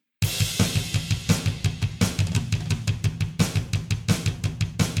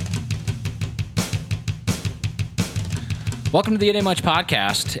Welcome to the It Ain't Much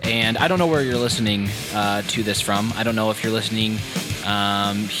podcast, and I don't know where you're listening to this from. I don't know if you're listening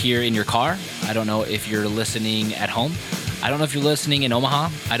here in your car. I don't know if you're listening at home. I don't know if you're listening in Omaha.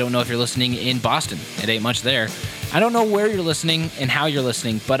 I don't know if you're listening in Boston. It ain't much there. I don't know where you're listening and how you're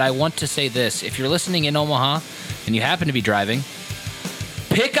listening, but I want to say this. If you're listening in Omaha and you happen to be driving,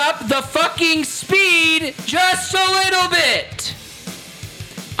 pick up the fucking speed just a little bit.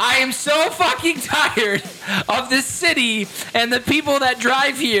 I am so fucking tired of this city and the people that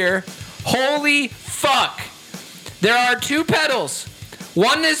drive here. Holy fuck. There are two pedals.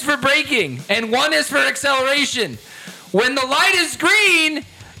 One is for braking and one is for acceleration. When the light is green,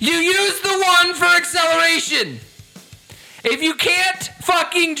 you use the one for acceleration. If you can't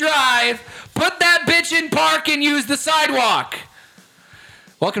fucking drive, put that bitch in park and use the sidewalk.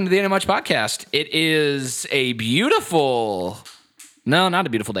 Welcome to the Ain't Much podcast. It is a beautiful... No, not a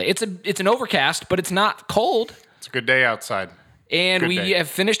beautiful day. It's an overcast, but it's not cold. It's a good day outside. And we have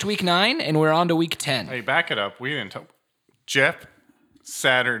finished week 9, and we're on to week 10. Hey, back it up. We didn't talk. Jeff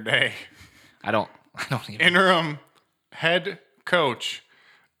Saturday. I don't even. Interim head coach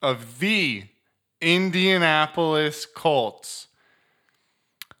of the Indianapolis Colts.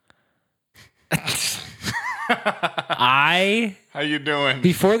 How you doing?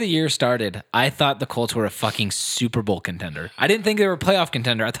 Before the year started, I thought the Colts were a fucking Super Bowl contender. I didn't think they were a playoff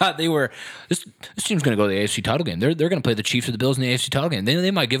contender. I thought they were, this team's going to go to the AFC title game. They're going to play the Chiefs or the Bills in the AFC title game.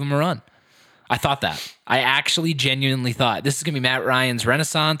 They might give them a run. I thought that. I actually genuinely thought this is going to be Matt Ryan's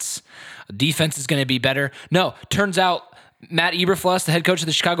renaissance. Defense is going to be better. No, turns out Matt Eberflus, the head coach of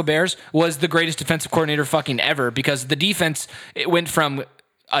the Chicago Bears, was the greatest defensive coordinator fucking ever because the defense, it went from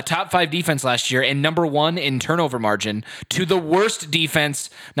a top 5 defense last year and number 1 in turnover margin to the worst defense,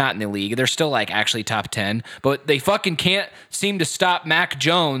 not in the league. They're still like actually top 10, but they fucking can't seem to stop Mac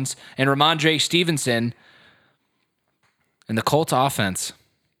Jones and Ramondre Stevenson and the Colts offense.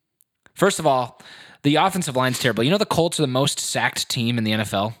 First of all, the offensive line's terrible. You know the Colts are the most sacked team in the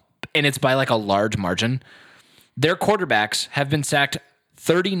NFL, and it's by like a large margin. Their quarterbacks have been sacked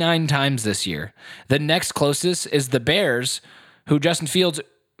 39 times this year. The next closest is the Bears, who Justin Fields...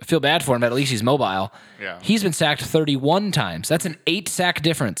 feel bad for him, but at least he's mobile. Yeah. He's been sacked 31 times. That's an 8-sack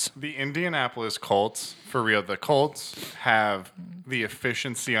difference. The Indianapolis Colts, for real, the Colts have the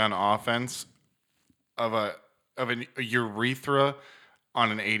efficiency on offense of a urethra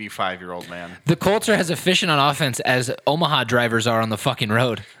on an 85-year-old man. The Colts are as efficient on offense as Omaha drivers are on the fucking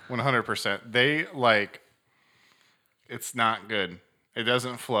road. 100%. They, it's not good. It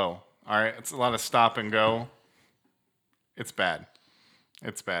doesn't flow. All right? It's a lot of stop and go. It's bad.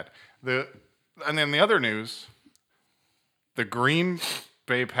 It's bad. And then the other news, the Green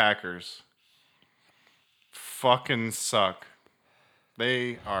Bay Packers fucking suck.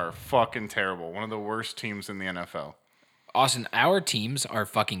 They are fucking terrible. One of the worst teams in the NFL. Austin, our teams are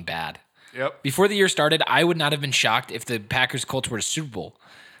fucking bad. Yep. Before the year started, I would not have been shocked if the Packers Colts were a Super Bowl.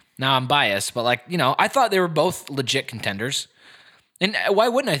 Now I'm biased, but I thought they were both legit contenders. And why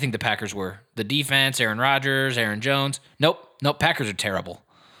wouldn't I think the Packers were? The defense, Aaron Rodgers, Aaron Jones. Nope, Packers are terrible.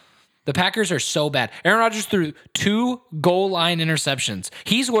 The Packers are so bad. Aaron Rodgers threw 2 goal line interceptions.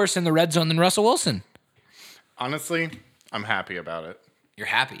 He's worse in the red zone than Russell Wilson. Honestly, I'm happy about it. You're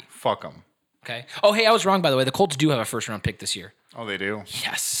happy? Fuck them. Okay. Oh, hey, I was wrong, by the way. The Colts do have a first-round pick this year. Oh, they do?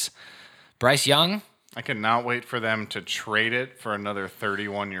 Yes. Bryce Young. I cannot wait for them to trade it for another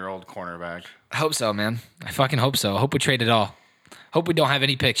 31-year-old cornerback. I hope so, man. I fucking hope so. I hope we trade it all. Hope we don't have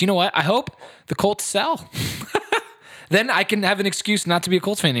any picks. You know what? I hope the Colts sell. Then I can have an excuse not to be a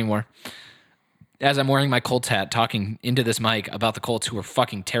Colts fan anymore. As I'm wearing my Colts hat, talking into this mic about the Colts, who are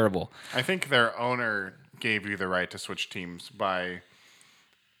fucking terrible. I think their owner gave you the right to switch teams by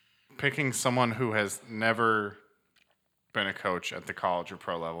picking someone who has never been a coach at the college or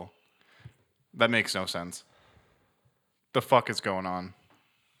pro level. That makes no sense. The fuck is going on?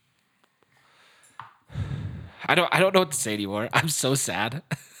 I don't know what to say anymore. I'm so sad.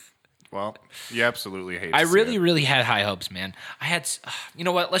 Well, you absolutely hate it. I really had high hopes, man. I had, you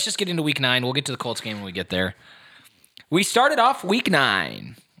know what? Let's just get into week 9. We'll get to the Colts game when we get there. We started off week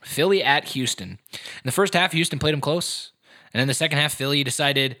 9, Philly at Houston. In the first half, Houston played them close. And in the second half, Philly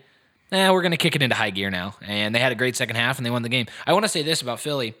decided, we're going to kick it into high gear now. And they had a great second half, and they won the game. I want to say this about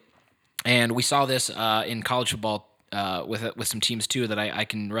Philly, and we saw this in college football with some teams too that I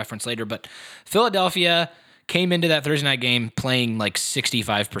can reference later. But Philadelphia came into that Thursday night game playing like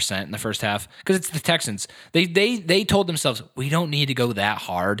 65% in the first half because it's the Texans. They told themselves, we don't need to go that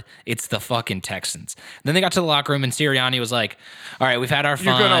hard. It's the fucking Texans. Then they got to the locker room and Sirianni was like, all right, we've had our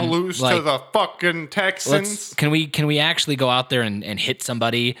fun. You're going to lose to the fucking Texans. Can we actually go out there and hit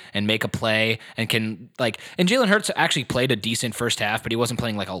somebody and make a play and Jalen Hurts actually played a decent first half, but he wasn't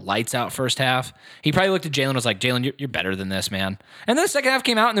playing like a lights out first half. He probably looked at Jalen and was like, Jalen, you're better than this, man. And then the second half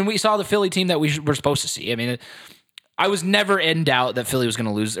came out and then we saw the Philly team that we were supposed to see. I mean, I was never in doubt that Philly was going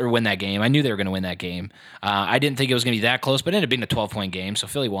to lose or win that game. I knew they were going to win that game. I didn't think it was going to be that close, but it ended up being a 12-point game. So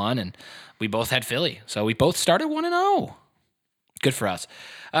Philly won, and we both had Philly. So we both started 1-0. Good for us.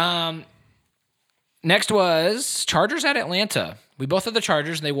 Next was Chargers at Atlanta. We both had the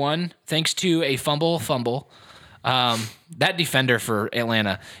Chargers, and they won thanks to a fumble. That defender for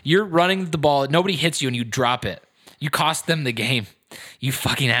Atlanta, you're running the ball, nobody hits you, and you drop it. You cost them the game. You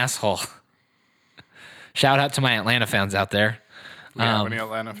fucking asshole. Shout out to my Atlanta fans out there. Do you have any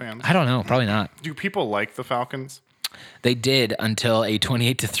Atlanta fans? I don't know. Probably not. Do people like the Falcons? They did until a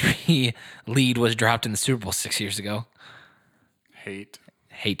 28-3 lead was dropped in the Super Bowl 6 years ago. Hate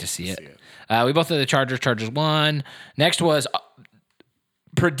to see it. We both had the Chargers. Chargers won. Next was,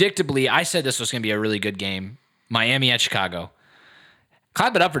 predictably, I said this was going to be a really good game. Miami at Chicago.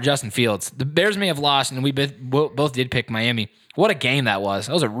 Clap it up for Justin Fields. The Bears may have lost, and we both did pick Miami. What a game that was.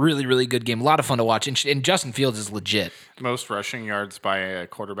 That was a really, really good game. A lot of fun to watch. And Justin Fields is legit. Most rushing yards by a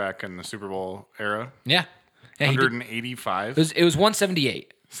quarterback in the Super Bowl era. Yeah. 185. It was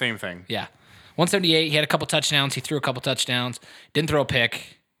 178. Same thing. Yeah. 178. He had a couple touchdowns. He threw a couple touchdowns. Didn't throw a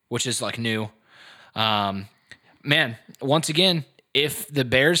pick, which is like new. Man, once again, if the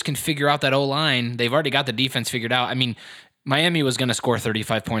Bears can figure out that O-line, they've already got the defense figured out. I mean, Miami was going to score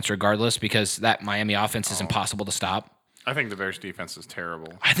 35 points regardless because that Miami offense is impossible to stop. I think the Bears defense is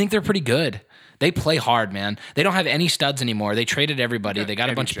terrible. I think they're pretty good. They play hard, man. They don't have any studs anymore. They traded everybody. They got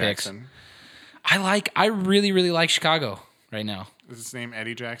a bunch of picks. I really, really like Chicago right now. Is his name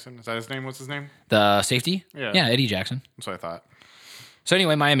Eddie Jackson? Is that his name? What's his name? The safety? Yeah. Yeah, Eddie Jackson. That's what I thought. So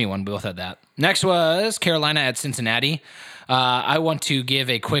anyway, Miami won. We both had that. Next was Carolina at Cincinnati. I want to give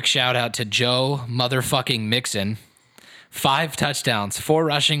a quick shout out to Joe motherfucking Mixon. 5 touchdowns, 4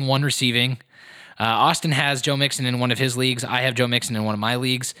 rushing, 1 receiving. Austin has Joe Mixon in one of his leagues. I have Joe Mixon in one of my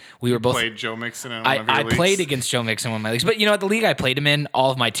leagues. We were both played Joe Mixon in one of your I leagues? played against Joe Mixon in one of my leagues, but you know what? The league I played him in,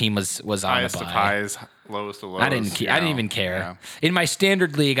 all of my team was on highest the bye. of highs, lowest of lows. I didn't even care. Yeah. In my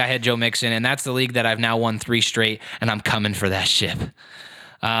standard league, I had Joe Mixon, and that's the league that I've now won 3 straight, and I'm coming for that ship.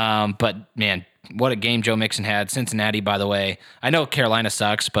 But man, what a game Joe Mixon had. Cincinnati, by the way, I know Carolina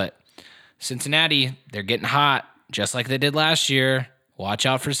sucks, but Cincinnati, they're getting hot, just like they did last year. Watch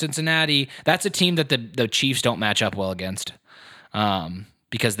out for Cincinnati. That's a team that the Chiefs don't match up well against,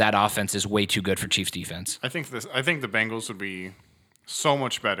 because that offense is way too good for Chiefs defense. I think the Bengals would be so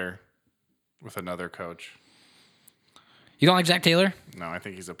much better with another coach. You don't like Zach Taylor? No, I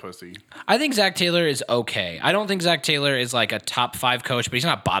think he's a pussy. I think Zach Taylor is okay. I don't think Zach Taylor is like a top 5 coach, but he's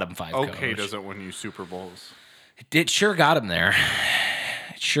not bottom 5 coach. Okay doesn't win you Super Bowls. It sure got him there.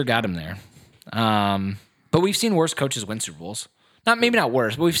 But we've seen worse coaches win Super Bowls. Maybe not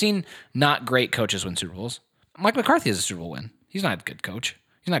worse, but we've seen not great coaches win Super Bowls. Mike McCarthy has a Super Bowl win. He's not a good coach.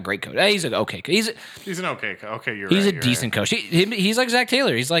 He's not a great coach. He's an okay coach. He's an okay coach. Okay, he's a decent coach. He's like Zach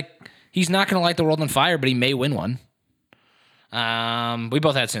Taylor. He's not going to light the world on fire, but he may win one. We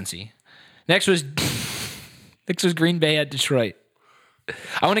both had Cincy. Next was Green Bay at Detroit.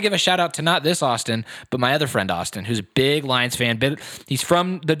 I want to give a shout out to not this Austin, but my other friend Austin, who's a big Lions fan. He's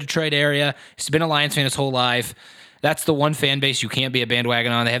from the Detroit area. He's been a Lions fan his whole life. That's the one fan base you can't be a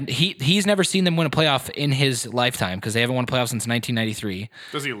bandwagon on. He's never seen them win a playoff in his lifetime because they haven't won a playoff since 1993.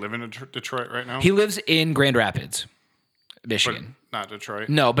 Does he live in Detroit right now? He lives in Grand Rapids, Michigan. But not Detroit?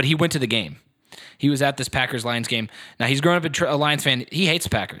 No, but he went to the game. He was at this Packers-Lions game. Now, he's grown up a Lions fan. He hates the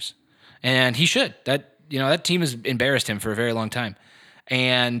Packers, and he should. That team has embarrassed him for a very long time.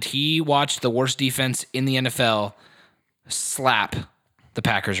 And he watched the worst defense in the NFL slap the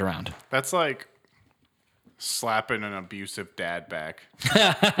Packers around. That's like slapping an abusive dad back.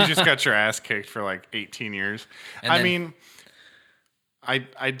 You just got your ass kicked for like 18 years. I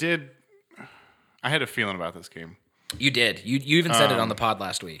had a feeling about this game. You did. You even said it on the pod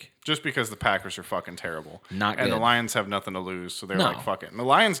last week. Just because the Packers are fucking terrible. Not good. And the Lions have nothing to lose, so they're like, fuck it. And the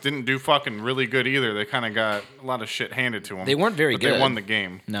Lions didn't do fucking really good either. They kind of got a lot of shit handed to them. They weren't very good. They won the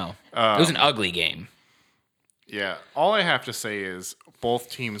game. No. It was an ugly game. Yeah. All I have to say is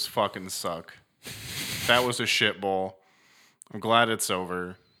both teams fucking suck. That was a shit bowl. I'm glad it's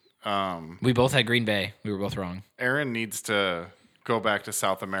over. We both had Green Bay. We were both wrong. Aaron needs to go back to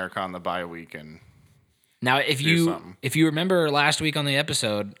South America on the bye week and Now, if you remember last week on the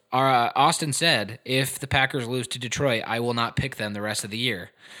episode, Austin said, if the Packers lose to Detroit, I will not pick them the rest of the year.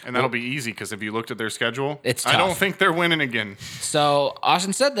 And that'll be easy because if you looked at their schedule, it's tough. I don't think they're winning again. So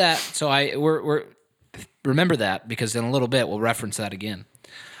Austin said that. So we're remember that, because in a little bit we'll reference that again.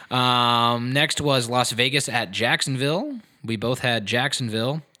 Next was Las Vegas at Jacksonville. We both had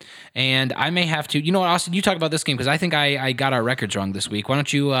Jacksonville. And I may have to, you know what, Austin, you talk about this game because I think I got our records wrong this week. Why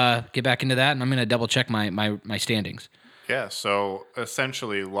don't you get back into that, and I'm going to double check my standings. Yeah, so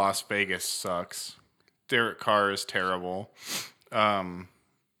essentially Las Vegas sucks. Derek Carr is terrible.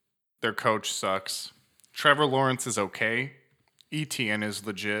 Their coach sucks. Trevor Lawrence is okay. ETN is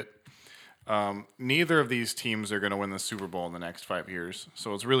legit. Neither of these teams are going to win the Super Bowl in the next 5 years,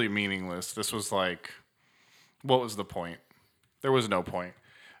 so it's really meaningless. This was like, what was the point? There was no point.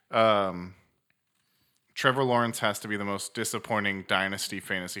 Trevor Lawrence has to be the most disappointing dynasty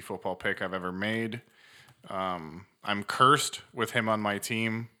fantasy football pick I've ever made. I'm cursed with him on my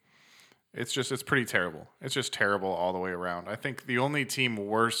team. It's pretty terrible. It's just terrible all the way around. I think the only team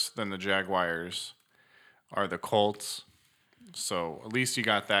worse than the Jaguars are the Colts. So at least you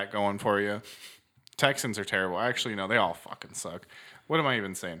got that going for you. Texans are terrible. Actually, no, they all fucking suck. What am I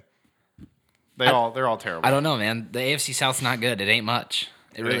even saying? They're all terrible. I don't know, man. The AFC South's not good. It ain't much.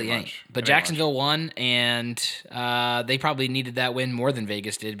 It really ain't. But Jacksonville won, and they probably needed that win more than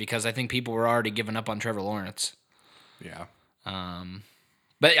Vegas did because I think people were already giving up on Trevor Lawrence. Yeah.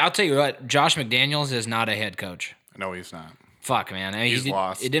 But I'll tell you what, Josh McDaniels is not a head coach. No, he's not. Fuck, man. I mean, he's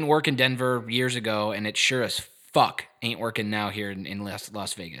lost. It didn't work in Denver years ago, and it sure as fuck ain't working now here in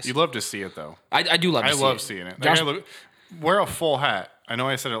Las Vegas. You'd love to see it, though. I do love to see it. I love seeing it. Wear a full hat. I know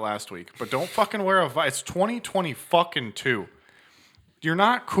I said it last week, but don't fucking wear a visor. It's 2020 fucking 2. You're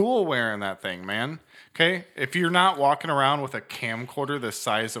not cool wearing that thing, man. Okay? If you're not walking around with a camcorder the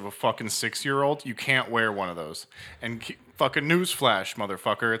size of a fucking 6-year-old, you can't wear one of those. And fucking newsflash,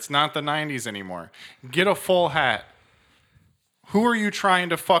 motherfucker. It's not the 90s anymore. Get a full hat. Who are you trying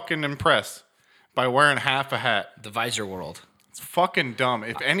to fucking impress by wearing half a hat? The visor world. It's fucking dumb.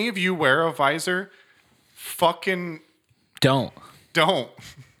 If any of you wear a visor, fucking... Don't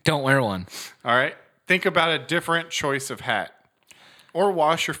wear one. All right? Think about a different choice of hat. Or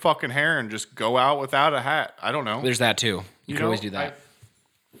wash your fucking hair and just go out without a hat. I don't know. There's that too. You can always do that.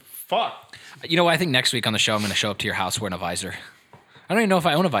 Fuck. You know what? I think next week on the show, I'm going to show up to your house wearing a visor. I don't even know if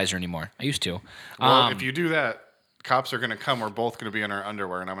I own a visor anymore. I used to. Well, if you do that, cops are going to come. We're both going to be in our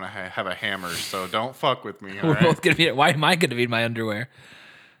underwear, and I'm going to have a hammer. So don't fuck with me. We're both going to be. Why am I going to be in my underwear?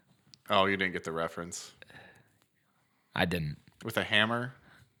 Oh, you didn't get the reference. I didn't. With a hammer?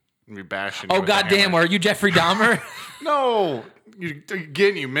 Be bashing. Oh, goddamn. Are you Jeffrey Dahmer? No.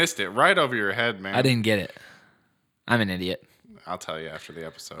 You missed it right over your head, man. I didn't get it. I'm an idiot. I'll tell you after the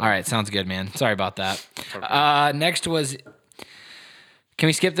episode. All right. Sounds good, man. Sorry about that. Okay. Next was... Can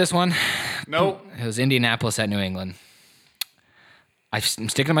we skip this one? Nope. It was Indianapolis at New England. I'm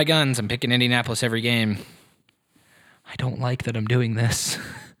sticking to my guns. I'm picking Indianapolis every game. I don't like that I'm doing this.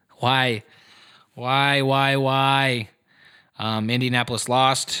 Why? Indianapolis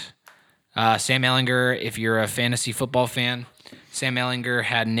lost. Sam Ehlinger, if you're a fantasy football fan, Sam Ehlinger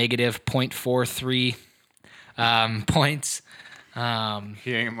had negative 0.43 points.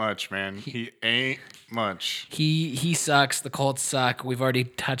 He ain't much, man. He ain't much. He sucks. The Colts suck. We've already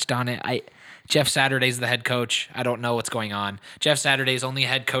touched on it. Jeff Saturday's the head coach. I don't know what's going on. Jeff Saturday's only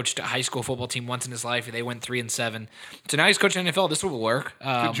head coached a high school football team once in his life. They went 3-7. So now he's coaching NFL. This will work.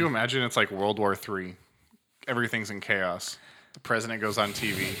 Could you imagine it's like World War III? Everything's in chaos. The president goes on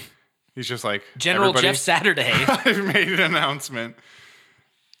TV. He's just like, General Jeff Saturday. I've made an announcement.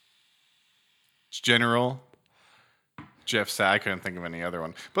 It's General Jeff Saturday. I couldn't think of any other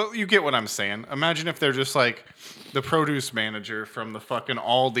one. But you get what I'm saying. Imagine if they're just like the produce manager from the fucking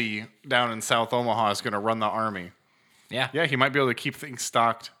Aldi down in South Omaha is going to run the army. Yeah. Yeah, he might be able to keep things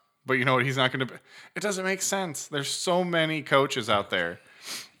stocked. But you know what? He's not going to. It doesn't make sense. There's so many coaches out there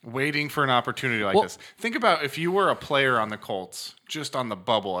waiting for an opportunity like this. Think about if you were a player on the Colts, just on the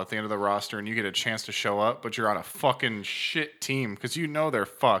bubble at the end of the roster, and you get a chance to show up, but you're on a fucking shit team because you know they're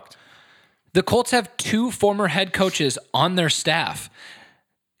fucked. The Colts have 2 former head coaches on their staff.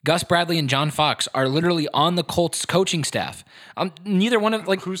 Gus Bradley and John Fox are literally on the Colts coaching staff. Neither one of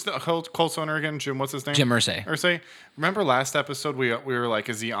who's the Colts owner again? Jim, what's his name? Jim Irsay. Irsay. Remember last episode we were like,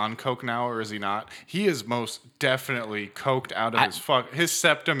 is he on coke now or is he not? He is most definitely coked out of his fuck. His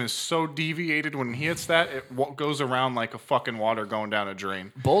septum is so deviated when he hits that it goes around like a fucking water going down a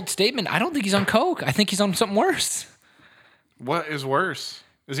drain. Bold statement. I don't think he's on coke. I think he's on something worse. What is worse?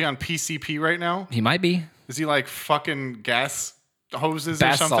 Is he on PCP right now? He might be. Is he like fucking gas hoses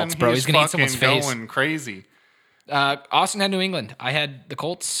Bath or something. salts, bro. He's gonna eat someone's face. Going crazy. Austin had New England. I had the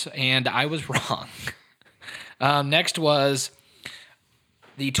Colts, and I was wrong. Next was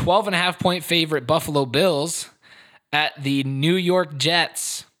the 12.5-point favorite Buffalo Bills at the New York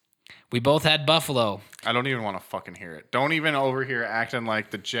Jets. We both had Buffalo. I don't even want to fucking hear it. Don't even over here acting like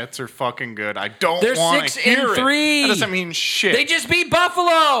the Jets are fucking good. I don't They're want to hear 6-3. it. That doesn't mean shit. They just beat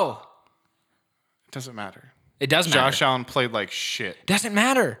Buffalo. It doesn't matter. It does matter. Josh Allen played like shit. Doesn't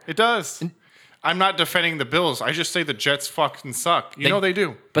matter. It does. I'm not defending the Bills. I just say the Jets fucking suck. You know they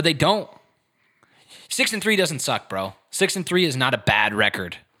do. But they don't. 6-3 doesn't suck, bro. 6-3 is not a bad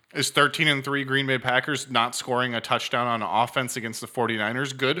record. Is 13-3 Green Bay Packers not scoring a touchdown on offense against the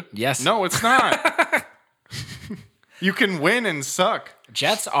 49ers good? Yes. No, it's not. You can win and suck.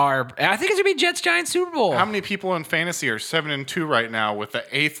 Jets are... I think it's going to be Jets-Giants Super Bowl. How many people in fantasy are 7-2 right now with the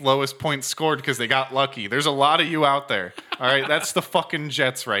 8th lowest points scored because they got lucky? There's a lot of you out there. All right? That's the fucking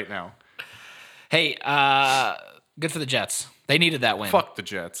Jets right now. Hey, good for the Jets. They needed that win. Fuck the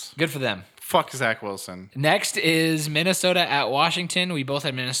Jets. Good for them. Fuck Zach Wilson. Next is Minnesota at Washington. We both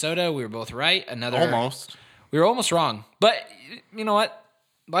had Minnesota. We were both right. Almost. We were almost wrong. But you know what?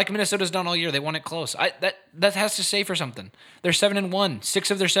 Like Minnesota's done all year, they won it close. That has to say for something. They're 7-1.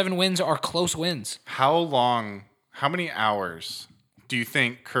 6 of their 7 wins are close wins. How many hours do you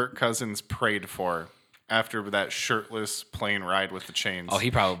think Kirk Cousins prayed for after that shirtless plane ride with the chains? Oh,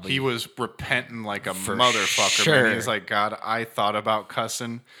 he was repenting like a For motherfucker. sure. Man. He's like, God, I thought about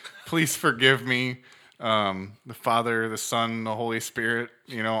cussing. Please forgive me. The Father, the Son, the Holy Spirit,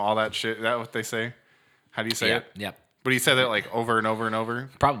 all that shit. Is that what they say? How do you say it? Yep. But he said that like over and over and over.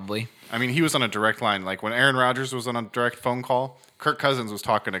 Probably. I mean, he was on a direct line. Like when Aaron Rodgers was on a direct phone call, Kirk Cousins was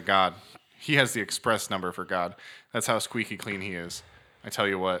talking to God. He has the express number for God. That's how squeaky clean he is. I tell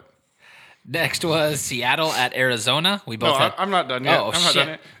you what. Next was Seattle at Arizona. We both had... I'm not done yet. Oh, I'm not shit. done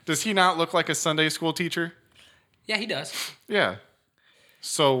yet. Does he not look like a Sunday school teacher? Yeah, he does. Yeah.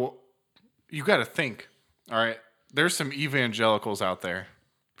 So you got to think, all right, there's some evangelicals out there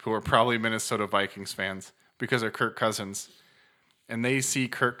who are probably Minnesota Vikings fans because of Kirk Cousins. And they see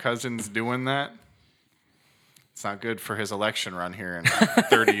Kirk Cousins doing that. It's not good for his election run here in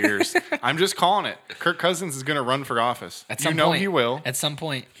 30 years. I'm just calling it. Kirk Cousins is going to run for office. At some point. He will. At some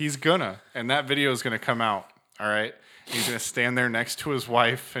point. He's gonna. And that video is going to come out. All right? He's going to stand there next to his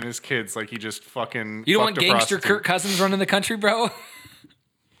wife and his kids like he just fucking You don't want fucked a gangster prostitute. Kirk Cousins running the country, bro?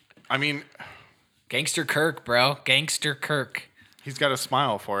 I mean... Gangster Kirk, bro. Gangster Kirk. He's got a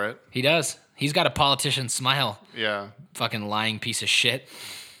smile for it. He does. He's got a politician's smile. Yeah. Fucking lying piece of shit.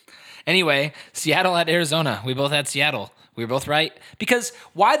 Anyway, Seattle at Arizona. We both had Seattle. We were both right. Because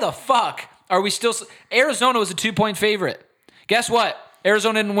why the fuck are we still... Arizona was a 2-point favorite. Guess what?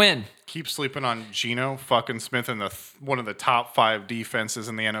 Arizona didn't win. Keep sleeping on Geno fucking Smith and one of the top 5 defenses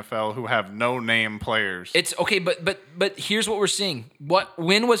in the NFL who have no name players. It's okay, but here's what we're seeing.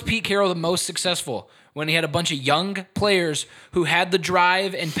 When was Pete Carroll the most successful? When he had a bunch of young players who had the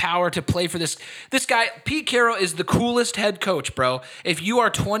drive and power to play for this. This guy, Pete Carroll, is the coolest head coach, bro. If you are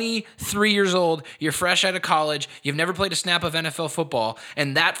 23 years old, you're fresh out of college, you've never played a snap of NFL football,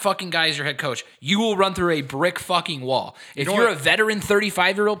 and that fucking guy is your head coach, you will run through a brick fucking wall. If you're a veteran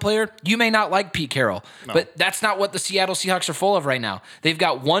 35-year-old player, you may not like Pete Carroll, but that's not what the Seattle Seahawks are full of right now. They've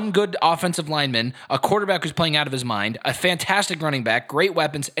got one good offensive lineman, a quarterback who's playing out of his mind, a fantastic running back, great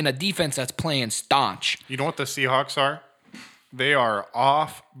weapons, and a defense that's playing staunch. You know what the Seahawks are? They are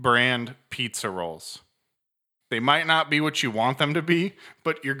off-brand pizza rolls. They might not be what you want them to be,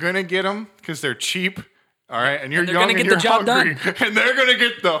 but you're going to get them because they're cheap, all right? And you're young and you're hungry. And they're going to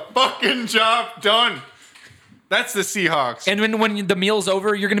get the fucking job done. That's the Seahawks. And when the meal's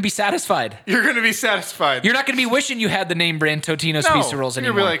over, you're going to be satisfied. You're going to be satisfied. You're not going to be wishing you had the name brand Totino's pizza rolls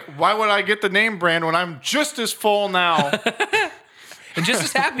anymore. You're going to be like, why would I get the name brand when I'm just as full now? And just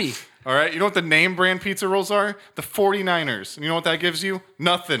as happy. All right, you know what the name brand pizza rolls are? The 49ers. And you know what that gives you?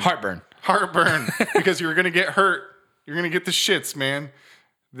 Nothing. Heartburn. Because you're going to get hurt. You're going to get the shits, man.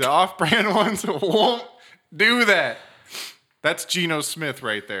 The off-brand ones won't do that. That's Geno Smith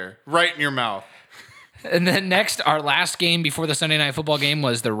right there. Right in your mouth. And then next, our last game before the Sunday Night Football game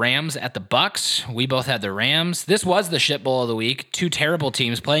was the Rams at the Bucks. We both had the Rams. This was the shit bowl of the week. 2 terrible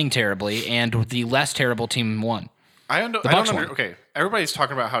teams playing terribly, and the less terrible team won. Okay, everybody's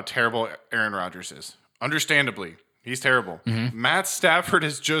talking about how terrible Aaron Rodgers is. Understandably, he's terrible. Mm-hmm. Matt Stafford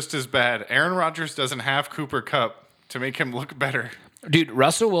is just as bad. Aaron Rodgers doesn't have Cooper Kupp to make him look better. Dude,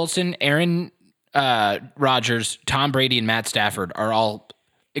 Russell Wilson, Aaron Rodgers, Tom Brady, and Matt Stafford are all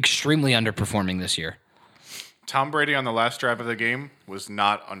extremely underperforming this year. Tom Brady on the last drive of the game was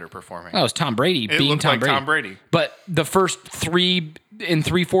not underperforming. That was Tom Brady It being looked Tom like Brady. Tom Brady. But the first 3 and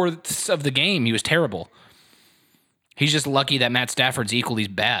 3/4 of the game, he was terrible. He's just lucky that Matt Stafford's equally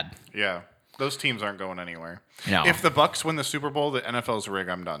bad. Yeah. Those teams aren't going anywhere. No. If the Bucks win the Super Bowl, the NFL's rig,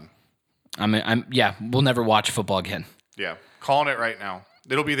 I'm done. We'll never watch football again. Yeah. Calling it right now.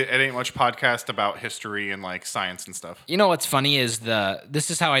 It'll be the It Ain't Much podcast about history and like science and stuff. You know what's funny is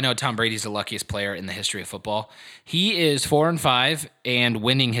this is how I know Tom Brady's the luckiest player in the history of football. He is 4-5 and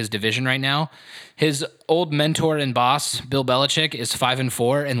winning his division right now. His old mentor and boss, Bill Belichick, is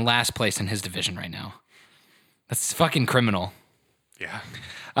 5-4 and last place in his division right now. That's fucking criminal. Yeah.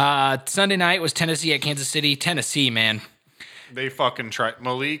 Sunday night was Tennessee at Kansas City. Tennessee, man. They fucking tried.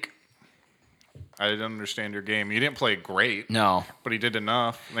 Malik, I didn't understand your game. You didn't play great. No. But he did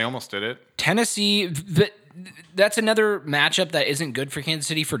enough. They almost did it. Tennessee, that's another matchup that isn't good for Kansas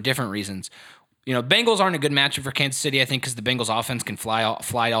City for different reasons. You know, Bengals aren't a good matchup for Kansas City, I think, because the Bengals offense can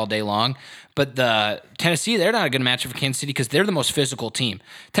fly all day long. But the Tennessee, they're not a good matchup for Kansas City because they're the most physical team.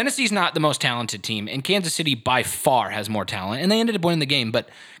 Tennessee's not the most talented team, and Kansas City by far has more talent, and they ended up winning the game. But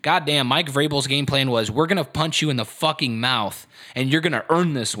goddamn, Mike Vrabel's game plan was, we're going to punch you in the fucking mouth, and you're going to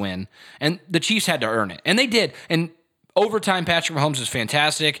earn this win. And the Chiefs had to earn it, and they did. And overtime, Patrick Mahomes was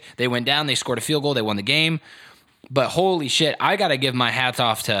fantastic. They went down, they scored a field goal, they won the game. But holy shit, I got to give my hats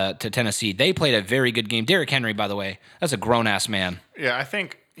off to Tennessee. They played a very good game. Derrick Henry, by the way, that's a grown-ass man. Yeah, I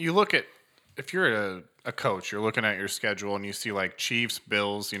think you look at, if you're a coach, you're looking at your schedule and you see like Chiefs,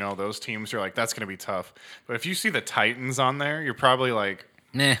 Bills, you know, those teams, you're like, that's going to be tough. But if you see the Titans on there, you're probably like,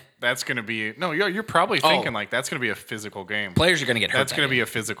 nah. That's going to be, no, you're probably thinking like, that's going to be a physical game. Players are going to get hurt. That's going to be a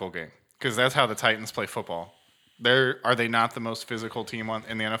physical game because that's how the Titans play football. Are they not the most physical team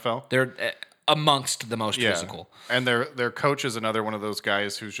in the NFL? They're amongst the most physical. And their coach is another one of those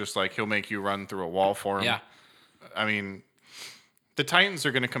guys who's just like, he'll make you run through a wall for him. Yeah. I mean, the Titans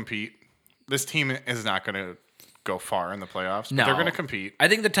are going to compete. This team is not going to go far in the playoffs. No. But they're going to compete. I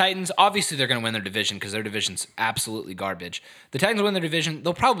think the Titans, obviously they're going to win their division because their division's absolutely garbage. The Titans win their division.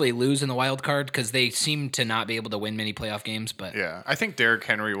 They'll probably lose in the wild card because they seem to not be able to win many playoff games. But yeah, I think Derrick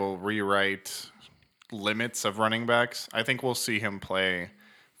Henry will rewrite limits of running backs. I think we'll see him play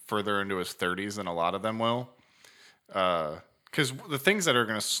further into his 30s than a lot of them will. Because the things that are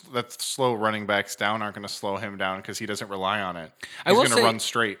that slow running backs down aren't going to slow him down because he doesn't rely on it. He's going to run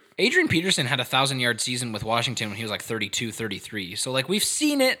straight. Adrian Peterson had a 1,000-yard season with Washington when he was like 32, 33. So like we've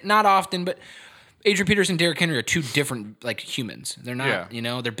seen it, not often, but Adrian Peterson and Derrick Henry are two different like humans. They're not,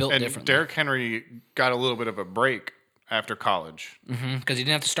 they're built differently. Derrick Henry got a little bit of a break after college. Because he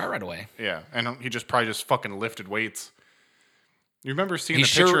didn't have to start right away. Yeah, and he probably just fucking lifted weights. You remember seeing the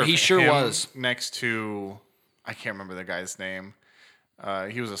picture of him was next to, I can't remember the guy's name.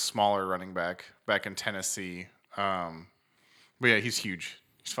 He was a smaller running back in Tennessee. But yeah, he's huge.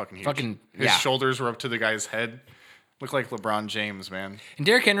 He's fucking huge. His shoulders were up to the guy's head. Looked like LeBron James, man. And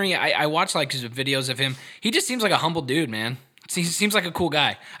Derrick Henry, I watched like his videos of him. He just seems like a humble dude, man. He seems like a cool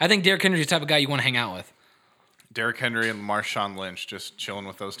guy. I think Derrick Henry's the type of guy you want to hang out with. Derrick Henry and Marshawn Lynch, just chilling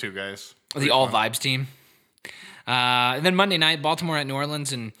with those two guys. The all vibes team. And then Monday night, Baltimore at New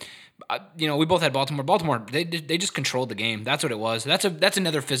Orleans, and we both had Baltimore. Baltimore, they just controlled the game. That's what it was. That's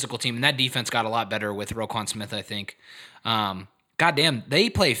another physical team, and that defense got a lot better with Roquan Smith, I think. Goddamn, they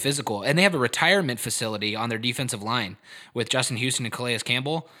play physical, and they have a retirement facility on their defensive line with Justin Houston and Calais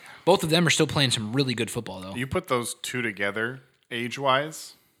Campbell. Both of them are still playing some really good football, though. You put those two together,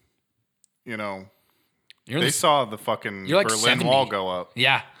 age-wise, they saw the fucking like Berlin 70. Wall go up.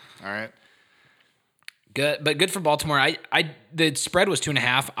 Yeah. All right. Good, but good for Baltimore. The spread was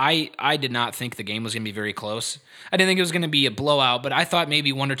 2.5. I did not think the game was going to be very close. I didn't think it was going to be a blowout, but I thought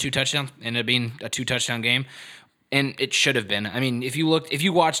maybe 1 or 2 touchdowns. Ended up being a 2-touchdown game, and it should have been. I mean, if you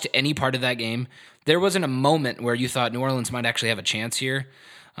watched any part of that game, there wasn't a moment where you thought New Orleans might actually have a chance here.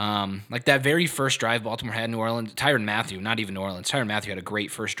 Like that very first drive Baltimore had in New Orleans, Tyrann Mathieu, not even New Orleans. Tyrann Mathieu had a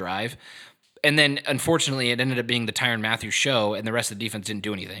great first drive. And then, unfortunately, it ended up being the Tyrann Mathieu show, and the rest of the defense didn't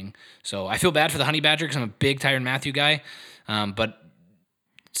do anything. So I feel bad for the Honey Badger because I'm a big Tyrann Mathieu guy. But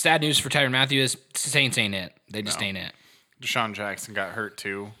sad news for Tyrann Mathieu is Saints ain't it. They just ain't it. Deshaun Jackson got hurt,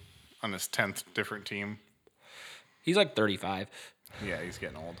 too, on his 10th different team. He's like 35. Yeah, he's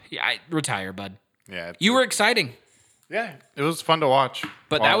getting old. Yeah, retire, bud. Yeah. You were exciting. Yeah, it was fun to watch.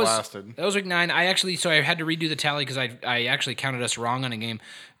 But that was week 9. I had to redo the tally because I actually counted us wrong on a game.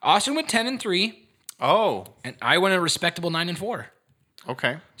 Austin went 10-3. Oh, and I went a respectable 9-4.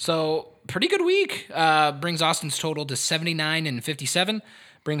 Okay. So pretty good week. Brings Austin's total to 79-57.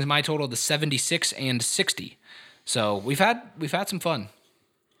 Brings my total to 76-60. So we've had some fun.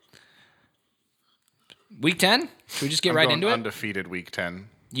 Week 10? Should we just get I'm right going into it? undefeated week 10.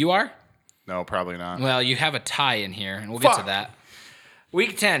 You are? No, probably not. Well, you have a tie in here, and we'll get to Fuck. that.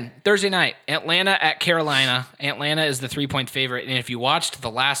 Week 10, Thursday night, Atlanta at Carolina. Atlanta is the 3-point favorite, and if you watched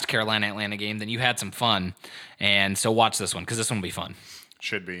the last Carolina-Atlanta game, then you had some fun. And so watch this one, because this one will be fun.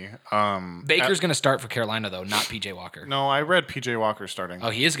 Should be. Baker's going to start for Carolina, though, not P.J. Walker. No, I read P.J. Walker starting. Oh,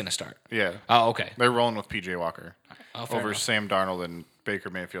 he is going to start. Yeah. Oh, okay. They're rolling with P.J. Walker Fair over enough. Sam Darnold and Baker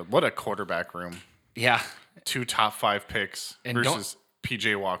Mayfield. What a quarterback room. Yeah. 2 top 5 picks And versus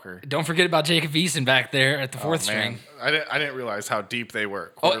P.J. Walker. Don't forget about Jacob Eason back there at the fourth string. I didn't realize how deep they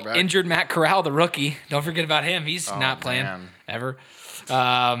were. Oh, Quarterback. injured Matt Corral, the rookie. Don't forget about him. He's not playing ever. So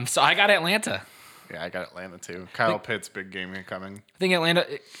I got Atlanta. Yeah, I got Atlanta too. Kyle Pitts, big game coming. I think Atlanta.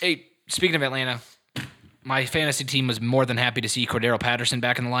 Hey, speaking of Atlanta, my fantasy team was more than happy to see Cordero Patterson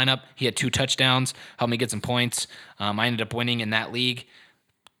back in the lineup. He had 2 touchdowns, helped me get some points. I ended up winning in that league.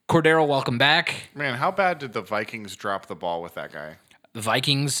 Cordero, welcome back. Man, how bad did the Vikings drop the ball with that guy? The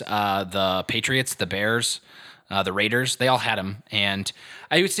Vikings, the Patriots, the Bears, the Raiders, they all had him. And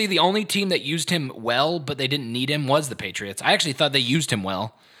I would say the only team that used him well, but they didn't need him, was the Patriots. I actually thought they used him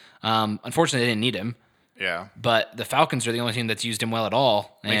well. Unfortunately, they didn't need him. Yeah. But the Falcons are the only team that's used him well at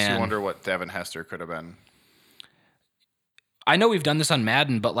all. Makes you wonder what Devin Hester could have been. I know we've done this on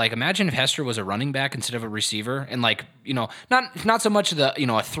Madden, but like, imagine if Hester was a running back instead of a receiver, and like, not so much a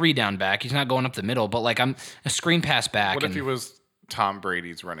 3-down back. He's not going up the middle, but like, I'm a screen pass back. What if he was Tom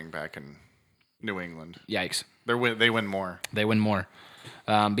Brady's running back in New England? Yikes! They win more. They win more.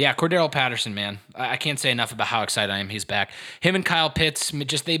 But yeah, Cordero Patterson, man, I can't say enough about how excited I am. He's back. Him and Kyle Pitts,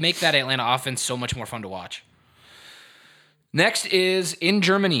 they make that Atlanta offense so much more fun to watch. Next is in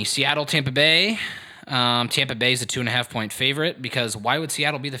Germany, Seattle, Tampa Bay. Tampa Bay is a 2.5-point favorite, because why would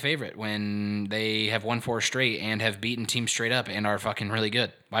Seattle be the favorite when they have won 4 straight and have beaten teams straight up and are fucking really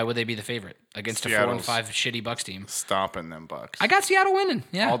good? Why would they be the favorite against Seattle's a 4-5 shitty Bucks team? Stomping them Bucks. I got Seattle winning.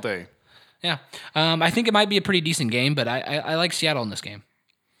 Yeah, all day. Yeah, I think it might be a pretty decent game, but I like Seattle in this game.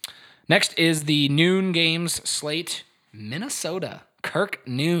 Next is the noon games slate. Minnesota, Kirk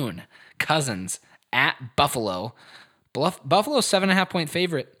Noon, Cousins at Buffalo. Buffalo 7.5-point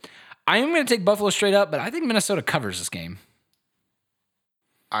favorite. I am going to take Buffalo straight up, but I think Minnesota covers this game.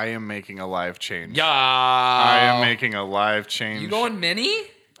 I am making a live change. Yeah. I am making a live change. You going mini?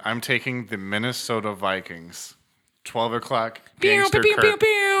 I'm taking the Minnesota Vikings. 12 o'clock. Pew, Gangster pew, Kirk. pew,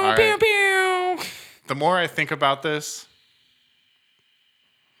 pew, All pew, right. pew. The more I think about this,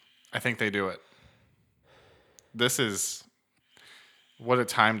 I think they do it. This is what a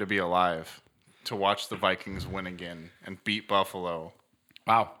time to be alive, to watch the Vikings win again and beat Buffalo.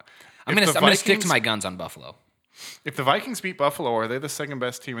 Wow. I'm If going the to stick to Vikings- my guns on Buffalo. If the Vikings beat Buffalo, are they the second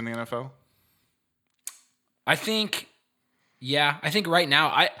best team in the NFL? I think right now,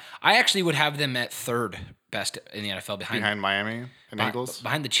 I actually would have them at third best in the NFL Behind Miami and Eagles?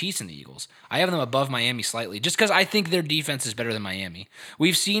 Behind the Chiefs and the Eagles. I have them above Miami slightly, just because I think their defense is better than Miami.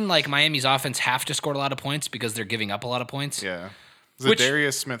 We've seen like Miami's offense have to score a lot of points because they're giving up a lot of points. Yeah.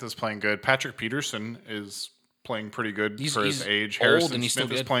 Zadarius Smith is playing good. Patrick Peterson is playing pretty good for his age. old Harrison and he's Smith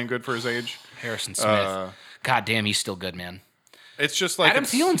still is good. playing good for his age. Harrison Smith. God damn, he's still good, man. It's just like Adam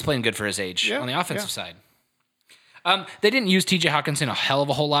Thielen's playing good for his age Yeah, on the offensive yeah. side. They didn't use TJ Hawkinson a hell of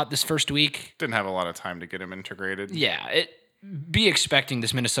a whole lot this first week. didn't have a lot of time to get him integrated. Yeah, be expecting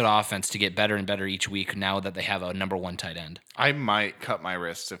this Minnesota offense to get better and better each week now that they have a number 1 tight end. I might cut my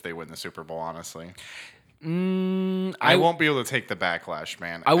wrists if they win the Super Bowl, honestly. I I won't be able to take the backlash,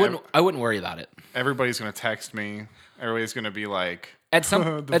 man. I wouldn't worry about it. Everybody's going to text me. Everybody's going to be like, At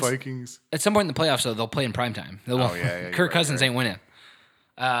some the Vikings. At some point in the playoffs, though, they'll play in primetime. Yeah, Kirk you're right, Cousins right. ain't winning.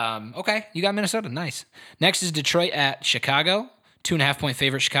 Okay, you got Minnesota. Nice. Next is Detroit at Chicago. 2.5-point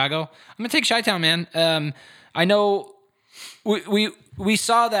favorite, Chicago. I'm gonna take Chi-Town, man. I know we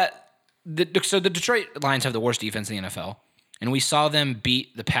saw that. So the Detroit Lions have the worst defense in the NFL, and we saw them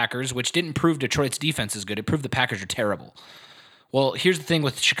beat the Packers, which didn't prove Detroit's defense is good. It proved the Packers are terrible. Well, here's the thing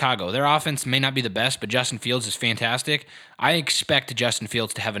with Chicago. Their offense may not be the best, but Justin Fields is fantastic. I expect Justin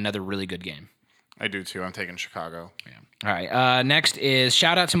Fields to have another really good game. I do too. I'm taking Chicago. Yeah. All right. Next is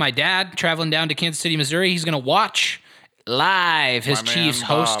shout out to my dad traveling down to Kansas City, Missouri. He's going to watch live his My man, Chiefs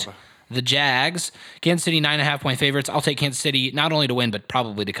host Bob. the Jags. Kansas City 9.5-point favorites. I'll take Kansas City not only to win, but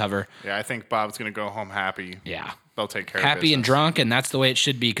probably to cover. Yeah, I think Bob's going to go home happy. Yeah. They'll take care of Happy and business. drunk, and that's the way it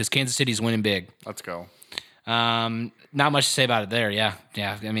should be because Kansas City's winning big. Let's go. Not much to say about it there. Yeah.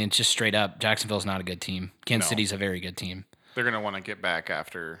 I mean, it's just straight up. Jacksonville's not a good team. Kansas No. City's a very good team. They're going to want to get back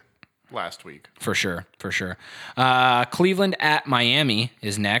after last week. For sure. Cleveland at Miami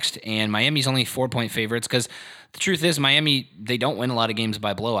is next, and Miami's only 4-point favorites because the truth is Miami, they don't win a lot of games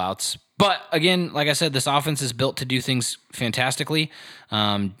by blowouts. But again, like I said, this offense is built to do things fantastically.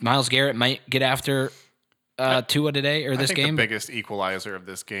 Myles Garrett might get after Tua today or this I think game. The biggest equalizer of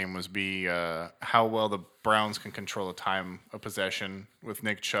this game was how well the Browns can control the time of possession with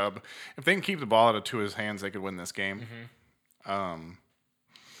Nick Chubb. If they can keep the ball out of Tua's hands, they could win this game.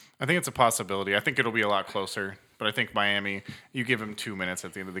 I think it's a possibility. I think it'll be a lot closer. But I think Miami, you give them 2 minutes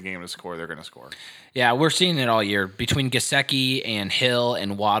at the end of the game to score, they're going to score. Yeah, we're seeing it all year between Gesicki and Hill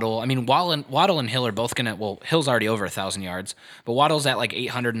and Waddle. I mean, Waddle and Hill are both going to, well, Hill's already over 1,000 yards, but Waddle's at like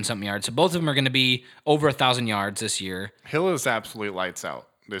 800 and something yards. So both of them are going to be over 1,000 yards this year. Hill is absolutely lights out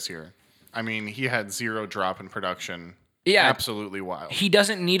this year. I mean, he had 0 drop in production. Yeah. Absolutely wild. He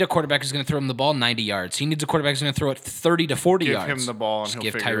doesn't need a quarterback who's going to throw him the ball 90 yards. He needs a quarterback who's going to throw it 30 to 40 yards. Give him the ball and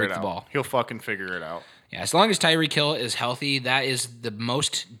he'll figure it out. The ball. He'll fucking figure it out. Yeah, as long as Tyreek Hill is healthy, that is the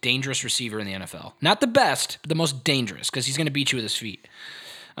most dangerous receiver in the NFL. Not the best, but the most dangerous because he's going to beat you with his feet.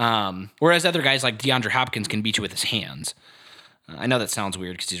 Whereas other guys like DeAndre Hopkins can beat you with his hands. I know that sounds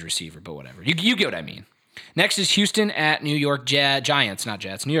weird because he's a receiver, but whatever. You get what I mean. Next is Houston at New York Giants, not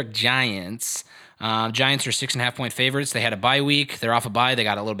Jets. New York Giants. Giants are 6.5-point favorites. They had a bye week. They're off a bye. They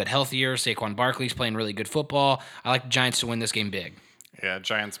got a little bit healthier. Saquon Barkley's playing really good football. I like the Giants to win this game big. Yeah,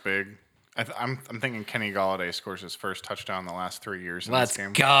 Giants big. I'm thinking Kenny Golladay scores his first touchdown in the last 3 years in Let's this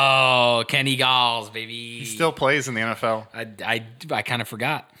game. Go, Kenny Galls, baby. He still plays in the NFL. I kind of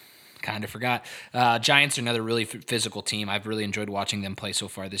forgot. Giants are another really physical team. I've really enjoyed watching them play so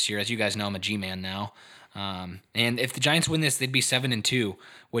far this year. As you guys know, I'm a G-man now. And if the Giants win this, they'd be 7-2,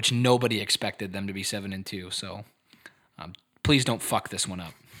 which nobody expected them to be 7-2. So please don't fuck this one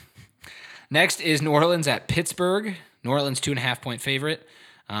up. Next is New Orleans at Pittsburgh. New Orleans 2.5-point favorite.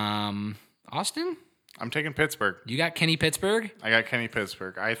 Austin? I'm taking Pittsburgh. You got Kenny Pittsburgh? I got Kenny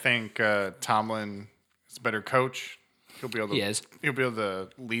Pittsburgh. I think Tomlin is a better coach. He'll be able to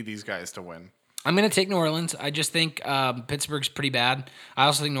lead these guys to win. I'm going to take New Orleans. I just think Pittsburgh's pretty bad. I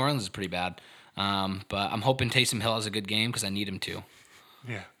also think New Orleans is pretty bad. But I'm hoping Taysom Hill has a good game because I need him to.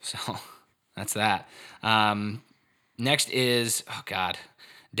 Yeah. So that's that. Next is,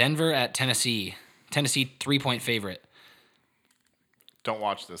 Denver at Tennessee. Tennessee 3-point favorite. Don't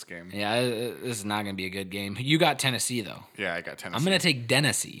watch this game. Yeah, this is not going to be a good game. You got Tennessee, though. Yeah, I got Tennessee. I'm going to take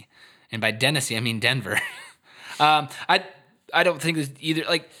Tennessee. And by Tennessee, I mean Denver. I don't think this either.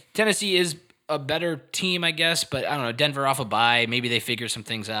 Like, Tennessee is a better team, I guess, but I don't know. Denver off a bye. Maybe they figure some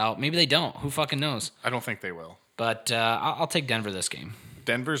things out. Maybe they don't. Who fucking knows? I don't think they will. But I'll take Denver this game.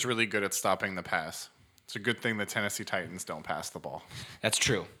 Denver's really good at stopping the pass. It's a good thing the Tennessee Titans don't pass the ball. That's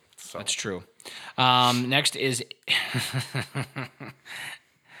true. That's true. Next is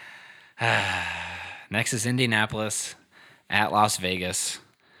Indianapolis at Las Vegas.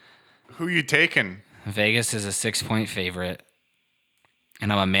 Who you taking? Vegas is a 6-point favorite,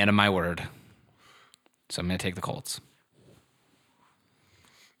 and I'm a man of my word. So I'm going to take the Colts.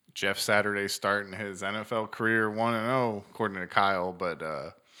 Jeff Saturday starting his NFL career 1-0, according to Kyle, but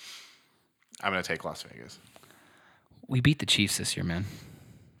I'm going to take Las Vegas. We beat the Chiefs this year, man.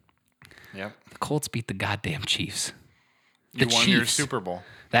 Yep. The Colts beat the goddamn Chiefs. You won your Super Bowl.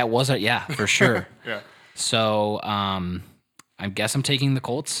 That was for sure. Yeah. So I guess I'm taking the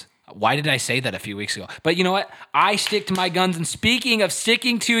Colts. Why did I say that a few weeks ago? But you know what? I stick to my guns. And speaking of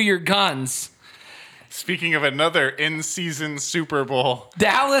sticking to your guns. Speaking of another in-season Super Bowl.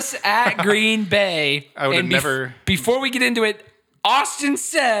 Dallas at Green Bay. I would have never. Before we get into it, Austin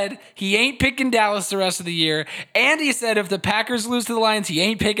said he ain't picking Dallas the rest of the year. And he said if the Packers lose to the Lions, he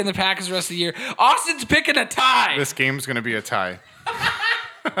ain't picking the Packers the rest of the year. Austin's picking a tie. This game's going to be a tie.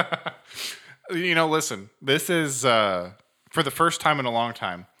 Listen, this is, for the first time in a long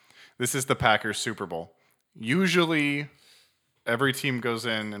time, this is the Packers Super Bowl. Usually, every team goes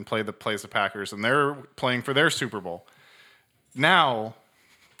in and plays the Packers, and they're playing for their Super Bowl. Now,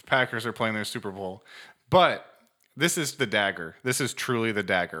 the Packers are playing their Super Bowl. But this is the dagger. This is truly the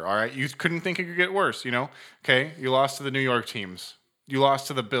dagger, all right? You couldn't think it could get worse, Okay, you lost to the New York teams. You lost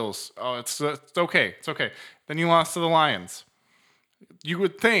to the Bills. Oh, it's okay. It's okay. Then you lost to the Lions. You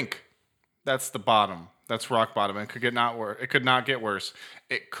would think that's the bottom. That's rock bottom. It could not get worse.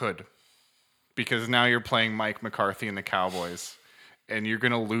 It could. Because now you're playing Mike McCarthy and the Cowboys. And you're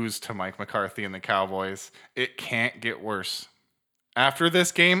going to lose to Mike McCarthy and the Cowboys. It can't get worse. After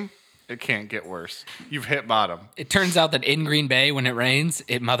this game, it can't get worse. You've hit bottom. It turns out that in Green Bay, when it rains,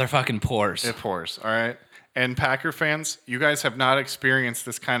 it motherfucking pours. It pours, all right? And Packer fans, you guys have not experienced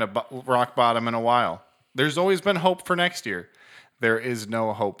this kind of rock bottom in a while. There's always been hope for next year. there is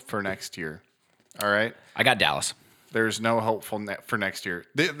no hope for next year. All right? I got Dallas. There's no hope for next year.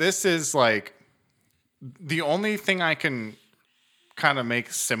 This is like the only thing I can kind of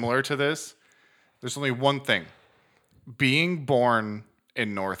make similar to this. There's only one thing. Being born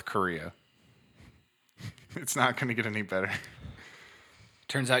in North Korea. It's not going to get any better.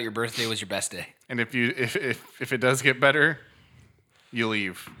 Turns out your birthday was your best day. And if it does get better, you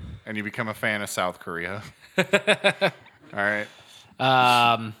leave and you become a fan of South Korea. All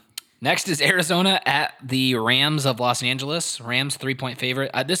right. Next is Arizona at the Rams of Los Angeles. Rams 3-point favorite. This